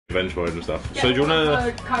Adventure mode and stuff. Yeah, so do you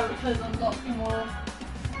wanna characters unlock more?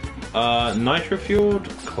 Nitro Fueled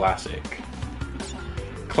Classic.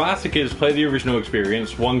 Classic is play the original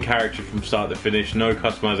experience, one character from start to finish, no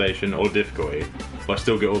customization or difficulty, but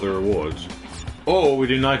still get all the rewards. Or we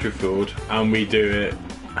do Nitro Fueled and we do it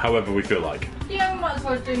however we feel like. Yeah, we might as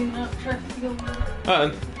well do Nitro Fueled.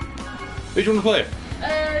 Alright then. Who do you want to play?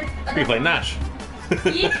 We can play Nash.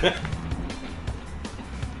 Yeah.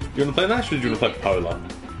 Do you want to play Nash or do you want to play Polar?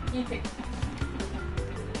 You pick.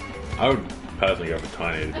 I would personally go for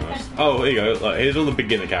Tiny, to be honest. Oh, here you go. Like, here's all the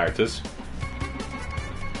beginner characters.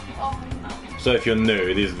 Oh, no. So if you're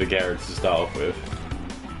new, these are the characters to start off with.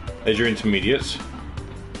 There's your intermediates.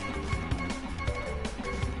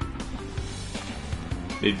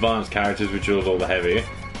 The advanced characters, which are all the heavy.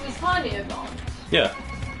 It's Tiny advanced. Yeah.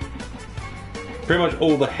 Pretty much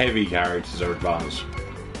all the heavy characters are advanced.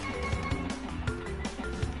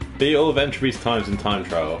 Beat all of Entropy's times in Time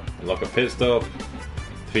Trial. Unlock a pit stop.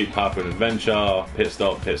 Defeat Path of an Adventure. Pit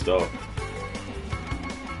stop, pit stop.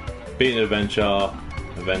 Beat an Adventure.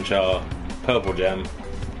 Adventure. Purple Gem.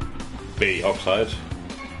 Beat Oxide.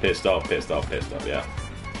 Pit stop, pit stop, pit stop, yeah.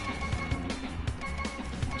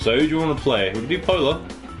 So who do you want to play? We can do Polar.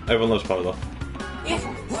 Everyone loves Polar.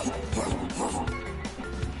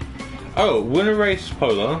 Oh, win a race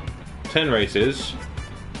Polar. 10 races.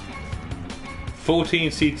 14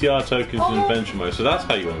 CTR tokens in Adventure Mode, so that's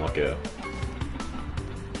how you unlock it.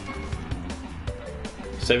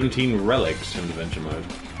 17 relics in Adventure Mode.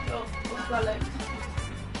 Oh, what's relics?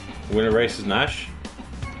 Win a race as Nash.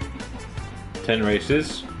 10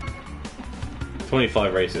 races.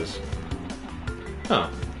 25 races. Huh.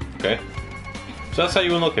 Okay. So that's how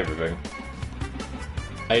you unlock everything.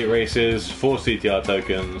 8 races, 4 CTR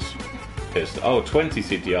tokens. Pissed. Oh, 20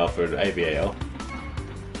 CTR for AVAL.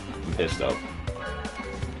 I'm pissed off.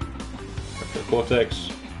 For Cortex.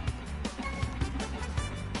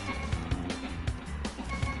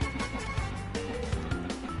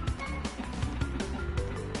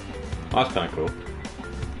 That's kind of cool.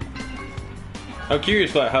 I'm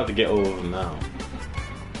curious like how to get all of them now.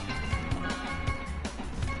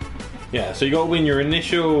 Yeah, so you got to win your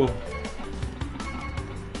initial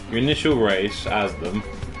race as them,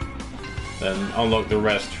 then unlock the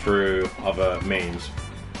rest through other means.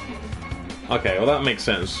 Okay, well that makes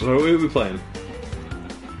sense. So who are we playing?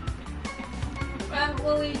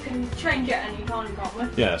 Well, you can change it any time, can't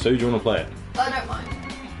we? Yeah, so who do you want to play it? I don't mind.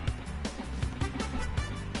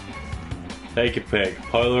 Take a pick,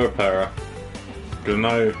 Polar or Para.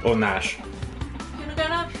 No, or Nash. You wanna go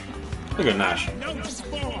Nash? I'll go Nash.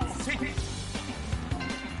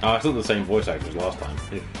 Oh, it's not the same voice actor as last time.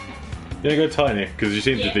 You wanna go Tiny? Because you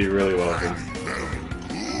seem to do really well with him.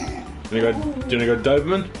 Do you wanna go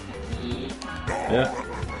Doberman? Yeah.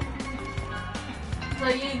 So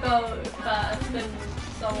you go first and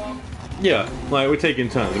so on. Yeah, like we're taking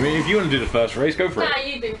turns. I mean, if you want to do the first race, go for it. Nah,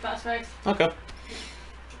 you do first race. Okay.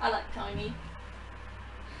 I like Tiny.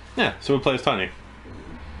 Yeah, so we'll play as Tiny.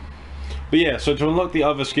 But yeah, so to unlock the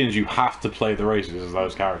other skins, you have to play the races as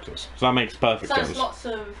those characters. So that makes perfect So sense. it's lots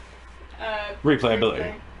of replayability.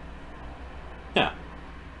 replay. Yeah.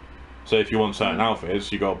 So if you want certain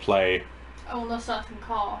outfits, you got to play. I want a certain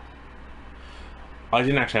car, I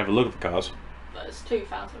didn't actually have a look at the cars. but it's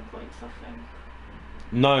 2,000 points, I think.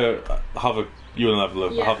 No, you will have a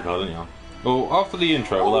look at half a car, didn't you? Well, after the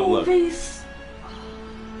intro, we'll have a look. These...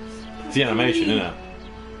 It's the animation, isn't it?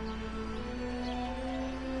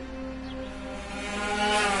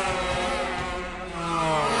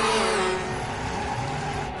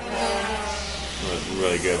 That's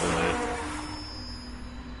really good, isn't it?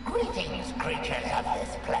 Greetings, creatures of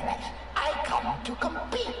this planet. I come to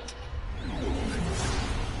compete.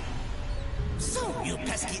 So you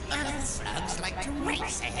pesky earth slugs like to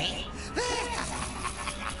race, eh?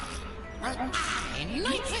 Well, I,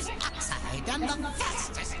 Nitrous Oxide, am the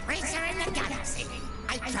fastest racer in the galaxy.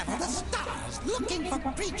 I travel the stars looking for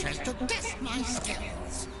creatures to test my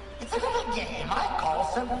skills. It's a little game I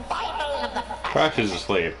call Survival of the Fastest. Crash is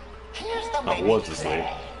asleep. Here's the Oh, way was we asleep.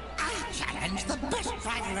 play. I challenge the best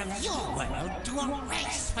driver of your world to a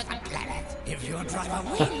race for the planet. If your driver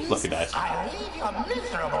wins, Lucky dice. I'll leave your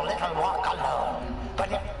miserable little walk alone.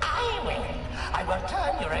 But if I win, I will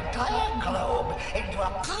turn your entire globe into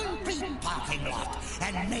a concrete parking lot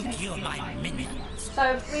and make you my minions. So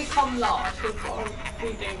if we come last before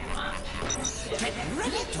we do that. Get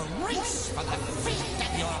ready to race for the fate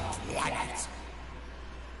of your planet.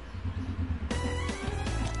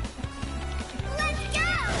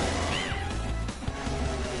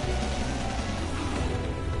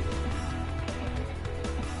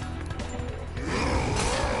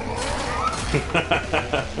 Ha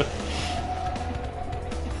ha ha.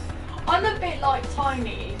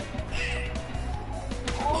 tiny.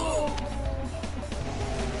 Oh.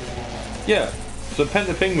 Yeah, so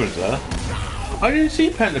Penta Penguin's there. I didn't see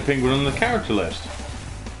Penta Penguin on the character list.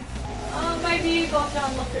 Maybe you got to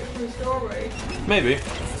unlock it through story. Maybe.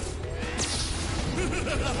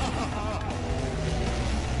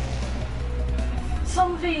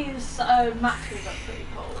 Some of these matches are pretty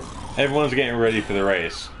cool. Everyone's getting ready for the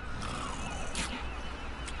race.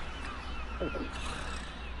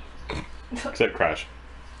 Except Crash.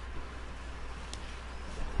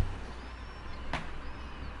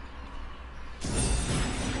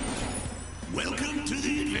 Welcome to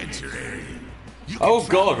the adventure area. Oh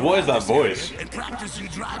God, what is that voice? And practice your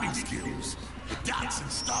driving skills. The dots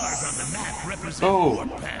and stars on the map represent Oh,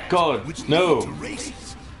 warpaths, God, which no. lead to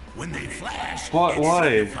races. When they flash, Why- it why?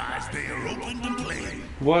 signifies they are open to play.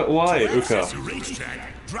 Why, To access Uka? a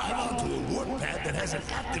racetrack, drive onto a warpath that has an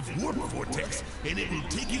active warp vortex, and it will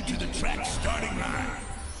take you to the track starting line.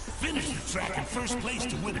 Finish the track in first place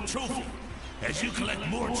to win a trophy. As you collect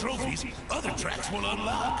more trophies, other tracks will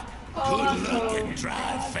unlock. Good luck and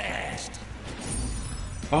drive fast.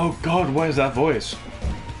 Oh God, where's that voice?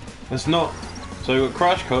 It's not. So we got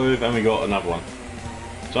Crash Cove and we got another one.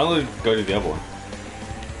 So I'm gonna go to the other one.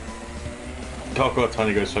 Oh God,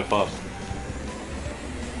 Tiny goes so fast.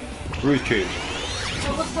 Bruce Tubes.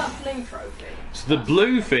 So what's that blue trophy? So the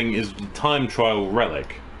blue thing is the time trial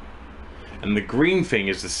relic, and the green thing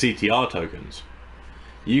is the CTR tokens.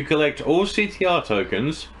 You collect all CTR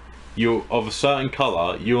tokens, you of a certain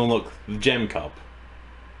color, you unlock the gem cup.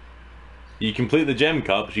 You complete the gem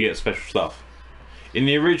cups, you get special stuff. In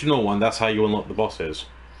the original one, that's how you unlock the bosses.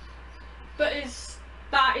 But is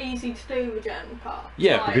that easy to do with Gem Cup?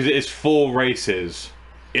 Yeah, Like, because it is 4 races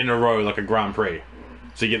in a row like a Grand Prix.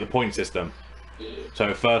 So you get the point system. yeah.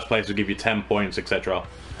 So first place will give you 10 points, etc.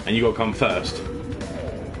 And you got to come first.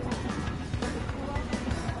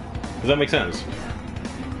 Does that make sense?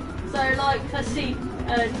 So like for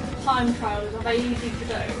time trials, are they easy to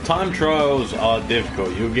do? Time trials are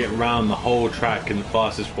difficult. You'll get around the whole track in the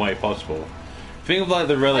fastest way possible. Think of like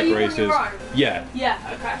the relic Are you on races. your own? Yeah. Yeah,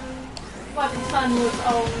 okay. My concern was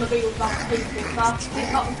on the wheels last people, so I have to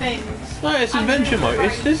pick up things. No, it's and adventure then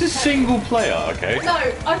mode. This is single player, okay? No,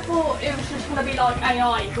 I thought it was just going to be like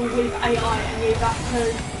AI, but with AI, and you'd have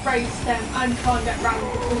to race them and try and get round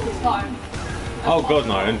all the time. Oh God,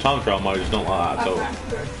 no! In time trial mode, it's not like that at all. Okay,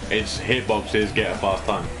 good. It's hitboxes, get a fast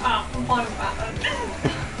time. Ah, I'm fine with that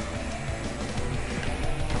then.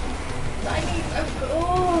 I need a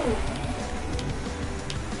goal.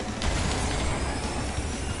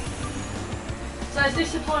 So is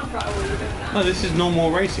this a time trial or are you doing that? No, this is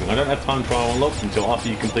normal racing. I don't have time trial unlocked until after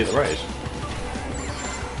you complete the race.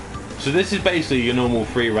 So this is basically your normal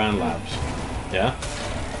 3-round laps. Yeah?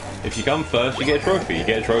 If you come first, you get a trophy. You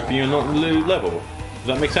get a trophy, you're not lose level. Does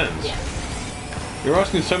that make sense? Yeah. You're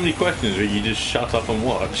asking so many questions that you just shut up and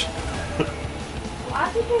watch.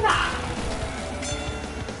 Why do you do that?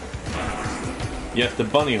 You have to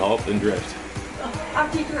bunny hop and drift. How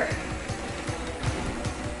do you do it?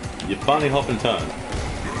 You bunny hop and turn.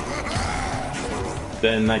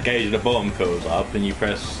 Then that gauge at the bottom fills up and you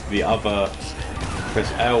press the other,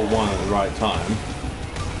 press L1 at the right time.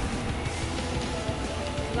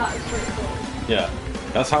 That is pretty cool. Yeah,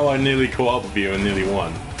 that's how I nearly caught up with you and nearly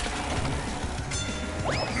won.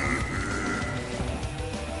 Right,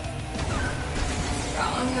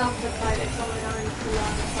 I'm gonna have to play this on my own to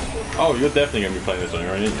learn something. Oh, you're definitely going to be playing this on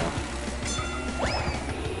your own, aren't you?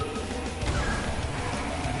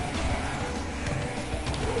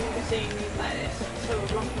 Seeing me play this, it's so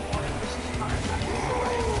long and white, this is kind of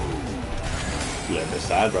A little bit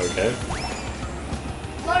sad, but okay.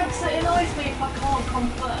 like, so it annoys me if I can't come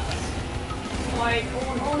first. Like,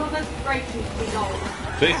 all of the races will be long.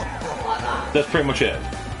 See? Like that. That's pretty much it.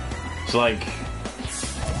 It's like...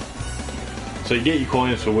 So you get your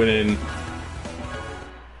coins for winning...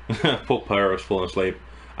 Poor Pyro's falling asleep.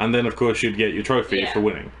 And then, of course, you'd get your trophy Yeah. for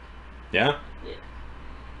winning. Yeah? Yeah.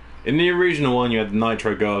 In the original one, you had the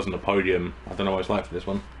Nitro girls on the podium. I don't know what it's like for this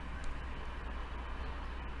one.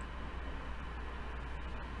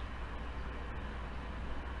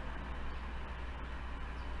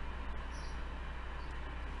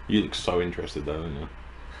 You look so interested though, don't you?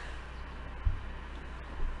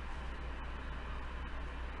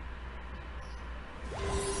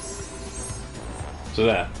 So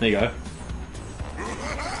there you go.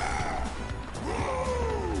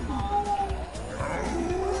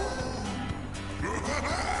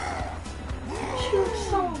 She was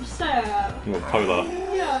so sad. Well, Polar.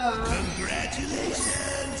 Yeah.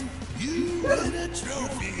 Congratulations! You win a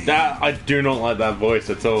trophy! That I do not like that voice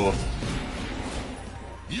at all.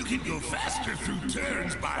 You can go faster through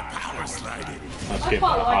turns by power sliding. I'll skip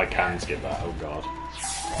quite that. like I can that. skip that. Oh god.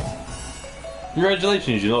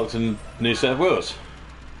 Congratulations, you locked a new set of wheels.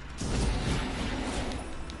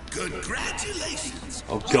 Congratulations.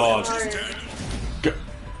 Oh god. Just turn.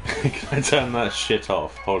 Can I turn that shit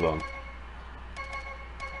off? Hold on.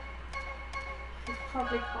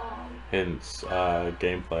 Probably can't. Hints,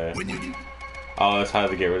 gameplay. When you Oh, that's how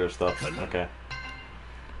to get rid of stuff. Okay.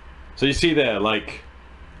 So you see there, like,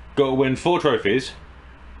 got to win 4 trophies,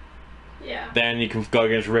 Yeah. then you can go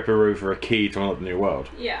against Ripperoo for a key to unlock the new world.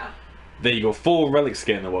 Yeah. Then you got 4 relics to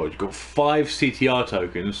get in the world. You've got 5 CTR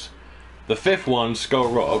tokens. The 5th one, Skull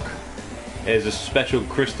Rock, is a special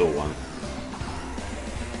crystal one.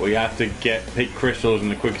 Where you have to pick crystals in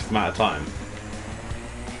the quickest amount of time.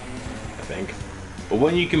 I think. But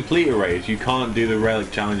when you complete a race, you can't do the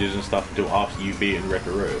relic challenges and stuff until after you've beaten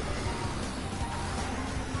Ripperoo.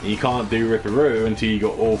 And you can't do Ripperoo until you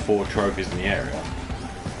got all 4 trophies in the area.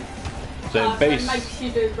 So So it makes you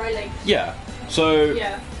do relics. yeah. So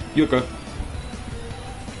Yeah. you'll go.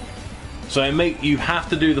 So you have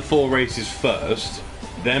to do the 4 races first,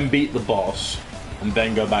 then beat the boss, and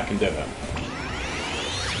then go back and do it.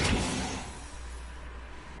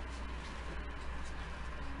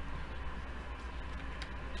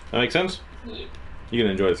 That makes sense? Yeah. You're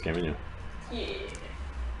gonna enjoy this game, aren't you? Yeah.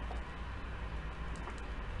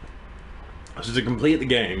 So to complete the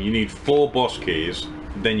game, you need 4 boss keys,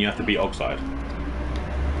 then you have to beat Oxide.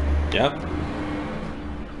 Yeah?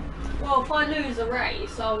 Well, if I lose a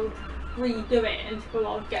race, I'll redo it until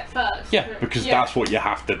I get first. Yeah, because that's what you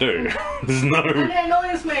have to do. There's no... And it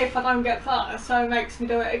annoys me if I don't get first, so it makes me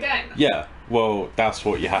do it again. Yeah, well, that's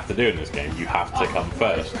what you have to do in this game. You have to come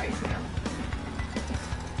first. Race now.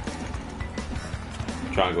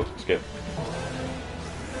 Triangle, skip.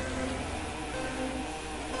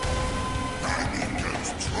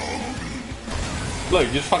 Look,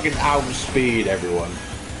 just fucking outspeed everyone.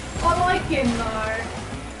 I like him though.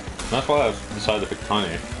 That's why I decided to pick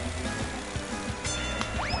Tiny.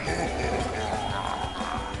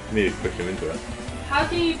 Maybe push him into it. How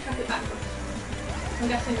do you track it backwards? I'm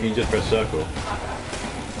guessing. You just press circle.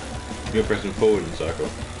 Okay. You're pressing forward in circle.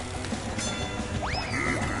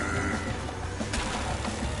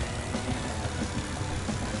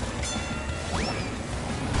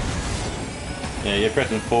 Yeah, you're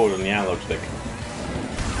pressing forward on the analog stick.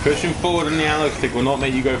 Pushing forward on the analog stick will not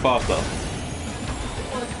make you go faster.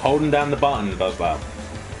 Holding down the button does that.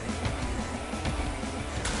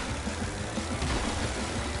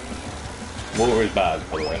 Water is bad,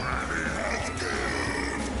 by the way.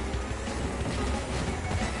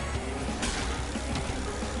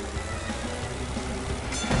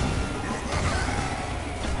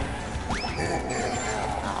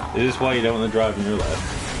 Is this why you don't want to drive in real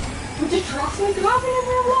life? Would you trust me driving in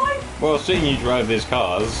real life? Well, seeing you drive these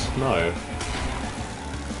cars, no.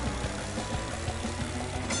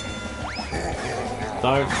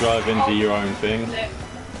 Don't drive into your own thing. Flip.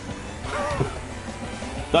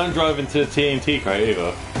 Don't drive into the TNT crate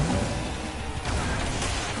either.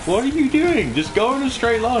 What are you doing? Just go in a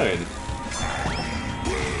straight line.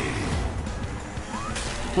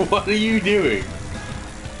 What are you doing?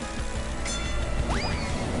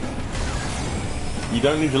 You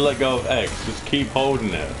don't need to let go of X, just keep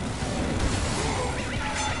holding it.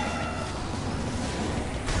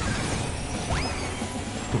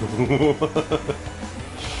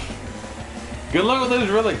 Good luck with those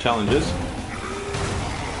relic challenges.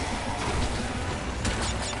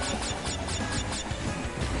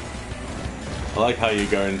 I like how you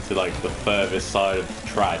go into like the furthest side of the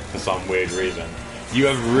track for some weird reason. You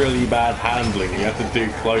have really bad handling, you have to do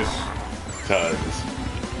close turns.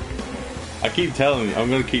 I keep telling you, I'm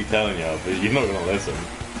gonna keep telling you, but you're not gonna listen.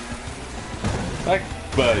 That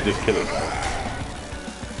bird just killed itself.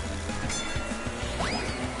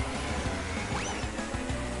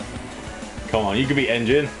 Come on, you can be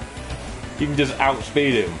engine. You can just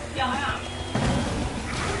outspeed him. Yeah, I am.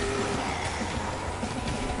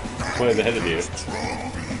 Where's ahead of you?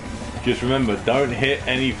 Just remember, don't hit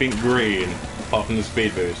anything green apart from the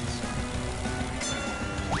speed boosts.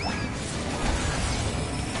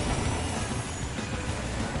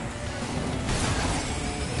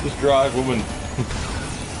 Just drive, woman.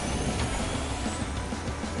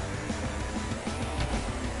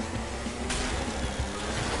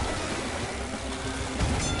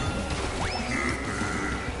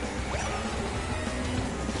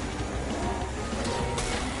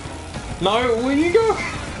 No, where you go?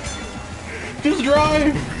 Just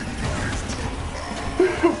drive!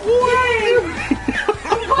 What?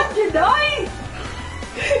 What did I?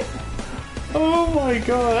 Oh my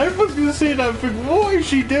god, everyone's gonna see that and think, what is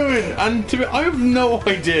she doing? And to me, I have no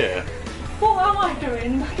idea. What am I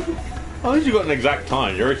doing? At least you got an exact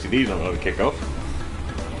time. Your OCD's not going to kick off.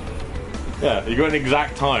 Yeah, you got an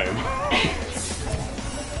exact time.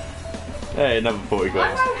 Hey, never thought you I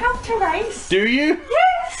got. know how to race. Do you?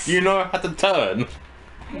 Yes. Do you know how to turn?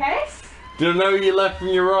 Yes. Do you know your left from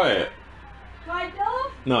your right? Kind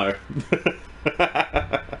of. No.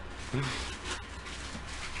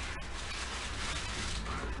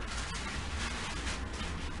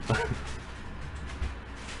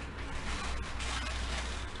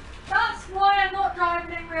 That's why I'm not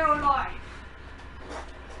driving in real life.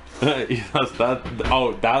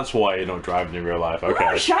 That's why you're not driving in real life. Okay.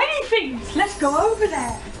 Oh, shiny things. Let's go over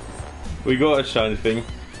there. We got a shiny thing.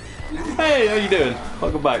 Hey, how you doing?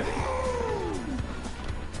 Welcome back.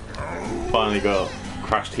 Finally got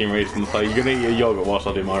Crash Team Race in the play. You're gonna eat your yogurt whilst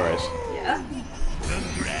I do my race. Yeah.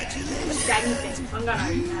 Congratulations. Shiny things. I'm gonna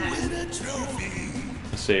open that. Win a trophy.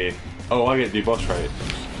 Let's see. Oh, I get to do boss fight.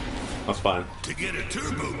 That's fine. To get a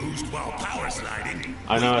turbo boost while power sliding.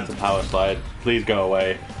 I know it's a power slide. Please go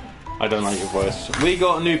away. I don't like your voice. We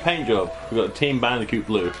got a new paint job. We got Team Bandicoot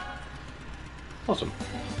Blue. Awesome.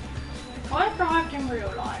 I drived in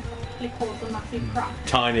real life. It caused a massive crash.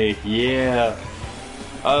 Tiny, yeah.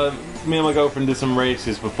 Me and my girlfriend did some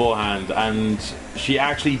races beforehand, and she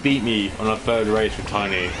actually beat me on our third race with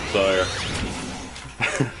Tiny. So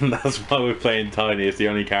that's why we're playing Tiny. It's the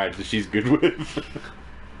only character she's good with.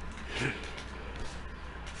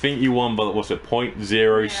 I think you won by, what's it,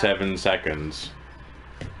 0.07 seconds.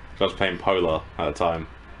 I was playing Polar at the time.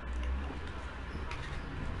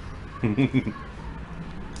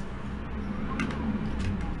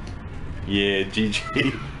 Yeah, GG.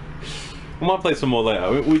 We might play some more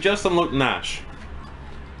later. We just unlocked Nash.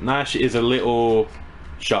 Nash is a little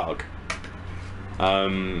shark.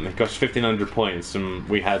 It costs 1,500 points, and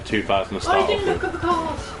we had 2,000 to start I off didn't look with. at the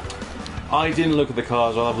cars. I didn't look at the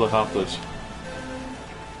cars. I'll have a look afterwards.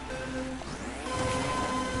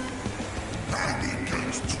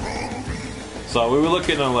 So we were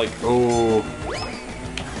looking at like, oh.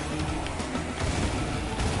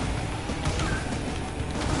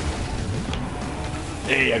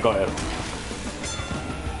 Hey, I got him.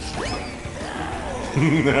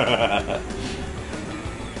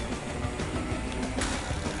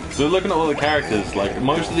 So looking at all the characters, like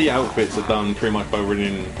most of the outfits are done pretty much by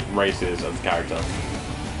running races as a character.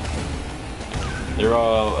 There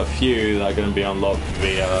are a few that are going to be unlocked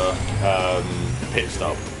via pit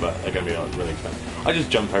stop, but they're going to be really expensive. I just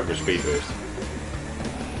jump over a speed boost.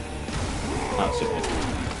 That's it.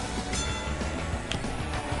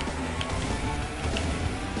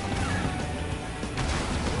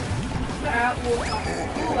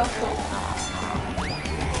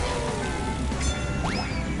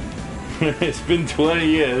 It's been 20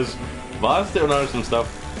 years, but I still know some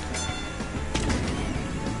stuff.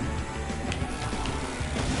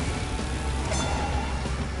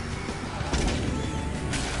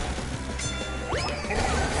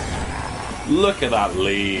 Look at that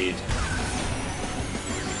lead.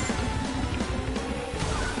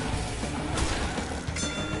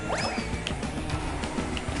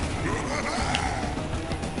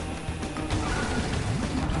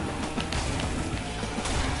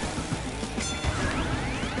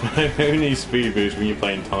 Who needs speed boost when you're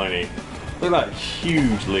playing Tiny? Look at that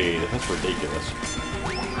huge lead. That's ridiculous.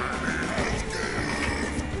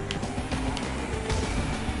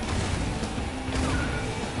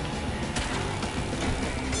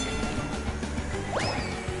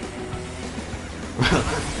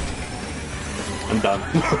 I'm done.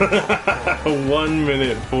 1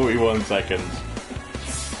 minute 41 seconds.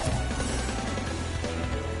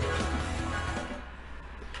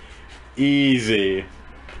 Easy.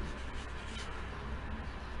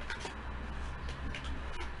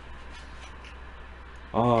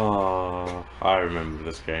 Oh, I remember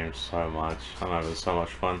this game so much. I know it was so much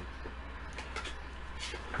fun.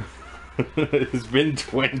 It's been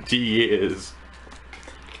 20 years.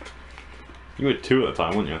 You were 2 at the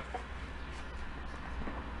time, weren't you?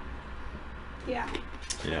 Yeah.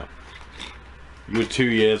 Yeah. You were 2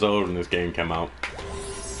 years old when this game came out.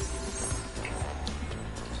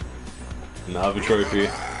 Another trophy.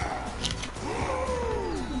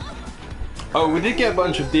 Oh, we did get a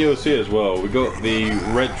bunch of DLC as well. We got the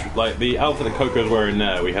red, like the outfit that Coco's wearing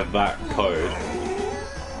there. We have that code.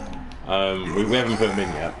 We haven't put them in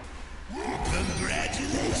yet.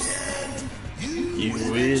 Congratulations!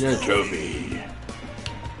 You win a trophy.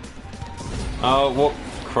 Oh, what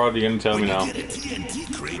crud are you gonna tell me now? Get a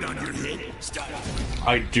TNT crate on your head. Stop.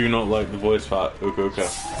 I do not like the voice for Uka Uka.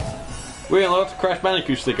 We unlocked a Crash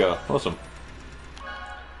Bandicoot sticker. Awesome.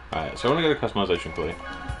 Alright, so I want to go to customization quickly.